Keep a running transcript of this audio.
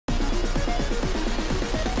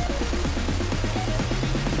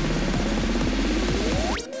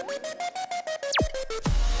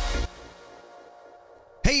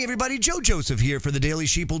Hey everybody, Joe Joseph here for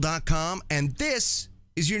thedailysheeple.com, and this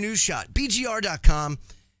is your news shot. BGR.com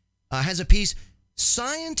has a piece,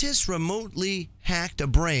 Scientists Remotely Hacked a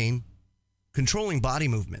Brain Controlling Body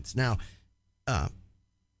Movements. Now,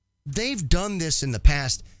 they've done this in the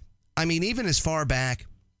past. I mean, even as far back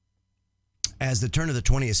as the turn of the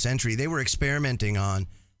 20th century, they were experimenting on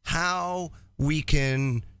how we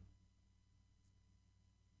can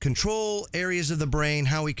control areas of the brain,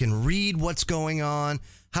 how we can read what's going on,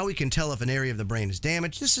 how we can tell if an area of the brain is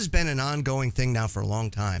damaged. This has been an ongoing thing now for a long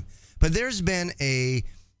time. But there's been a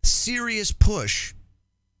serious push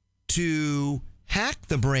to hack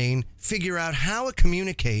the brain, figure out how it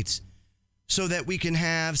communicates so that we can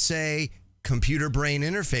have, say, computer-brain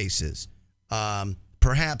interfaces,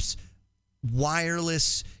 perhaps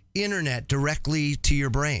wireless internet directly to your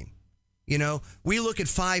brain. You know, we look at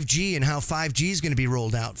 5G and how 5G is going to be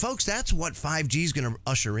rolled out. Folks, that's what 5G is going to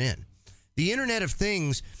usher in. The Internet of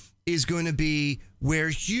Things is going to be where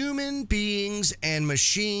human beings and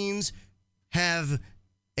machines have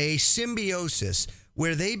a symbiosis,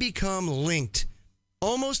 where they become linked,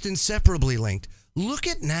 almost inseparably linked. Look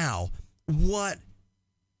at now what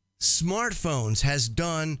smartphones has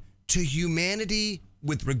done to humanity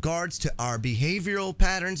with regards to our behavioral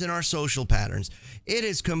patterns and our social patterns. It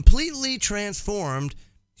has completely transformed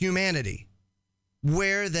humanity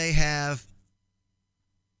where they have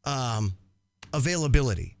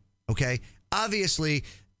availability, okay? Obviously,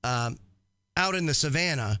 out in the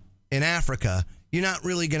savannah in Africa, you're not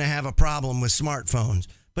really going to have a problem with smartphones.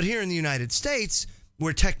 But here in the United States,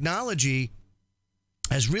 where technology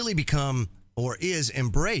has really become or is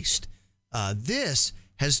embraced, this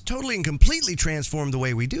has totally and completely transformed the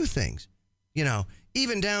way we do things. You know,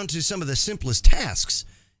 even down to some of the simplest tasks.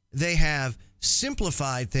 They have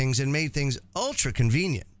simplified things and made things ultra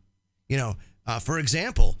convenient. You know, for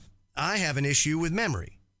example, I have an issue with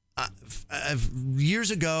memory.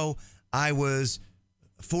 Years ago, I was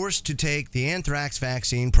forced to take the anthrax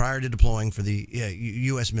vaccine prior to deploying for the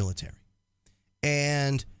U.S. military.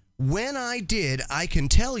 And when I did, I can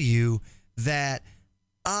tell you that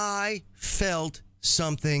I felt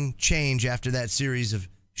something change after that series of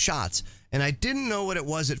shots. And I didn't know what it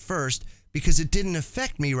was at first because it didn't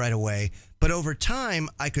affect me right away. But over time,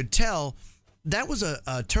 I could tell that was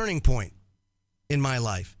a turning point in my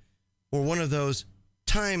life, or one of those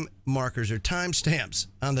time markers or time stamps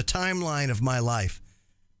on the timeline of my life,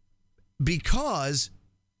 because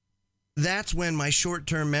that's when my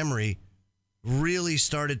short-term memory really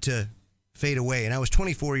started to fade away. And I was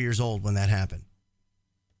 24 years old when that happened.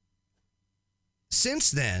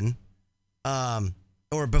 Since then,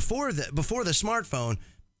 or before the smartphone,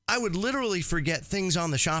 I would literally forget things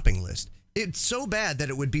on the shopping list. It's so bad that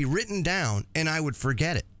it would be written down and I would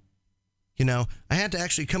forget it. You know, I had to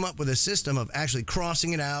actually come up with a system of actually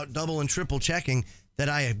crossing it out, double and triple checking that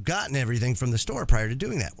I had gotten everything from the store prior to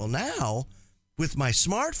doing that. Well, now with my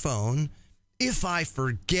smartphone, if I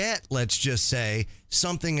forget, let's just say,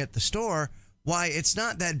 something at the store, why, it's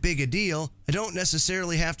not that big a deal. I don't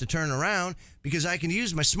necessarily have to turn around because I can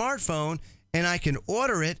use my smartphone and I can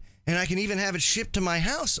order it, and I can even have it shipped to my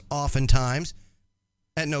house oftentimes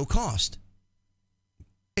at no cost.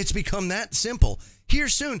 It's become that simple. Here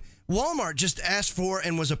soon, Walmart just asked for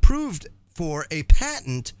and was approved for a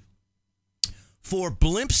patent for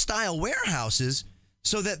blimp-style warehouses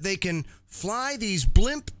so that they can fly these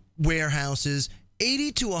blimp warehouses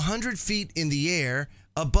 80 to 100 feet in the air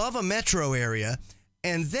above a metro area,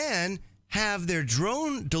 and then have their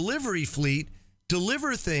drone delivery fleet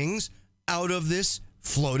deliver things out of this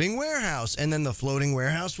floating warehouse, and then the floating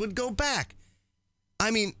warehouse would go back.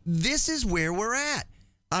 I mean, this is where we're at.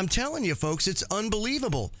 I'm telling you, folks, it's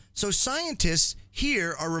unbelievable. So scientists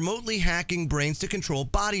here are remotely hacking brains to control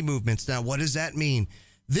body movements. Now, what does that mean?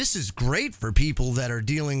 This is great for people that are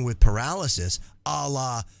dealing with paralysis, a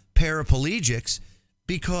la paraplegics,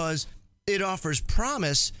 because it offers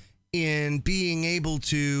promise in being able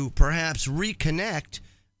to perhaps reconnect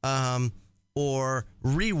or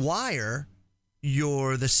rewire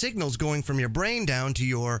the signals going from your brain down to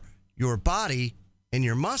your body and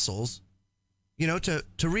your muscles, you know, to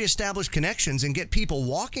reestablish connections and get people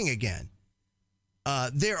walking again.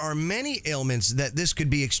 There are many ailments that this could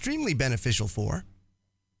be extremely beneficial for.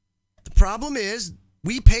 The problem is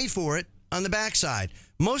we pay for it on the backside.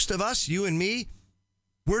 Most of us, you and me,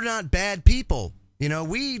 we're not bad people. You know,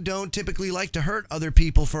 we don't typically like to hurt other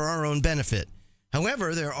people for our own benefit.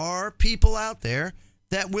 However, there are people out there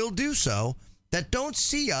that will do so, that don't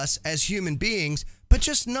see us as human beings, but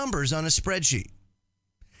just numbers on a spreadsheet.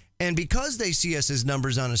 And because they see us as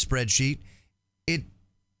numbers on a spreadsheet, it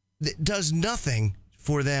does nothing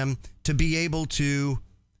for them to be able to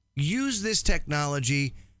use this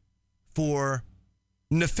technology for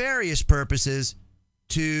nefarious purposes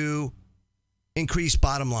to increase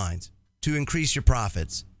bottom lines, to increase your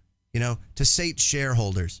profits, to sate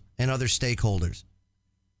shareholders and other stakeholders.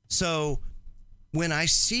 So when I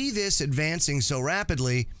see this advancing so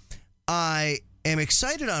rapidly, I am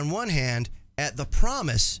excited on one hand at the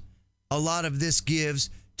promise a lot of this gives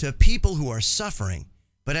to people who are suffering.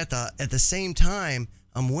 But at the same time,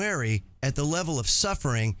 I'm wary at the level of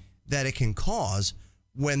suffering that it can cause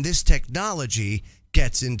when this technology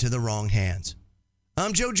gets into the wrong hands.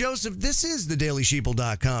 I'm Joe Joseph. This is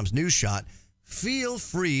thedailysheeple.com's News Shot. Feel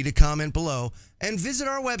free to comment below and visit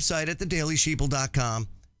our website at thedailysheeple.com.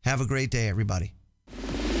 Have a great day, everybody.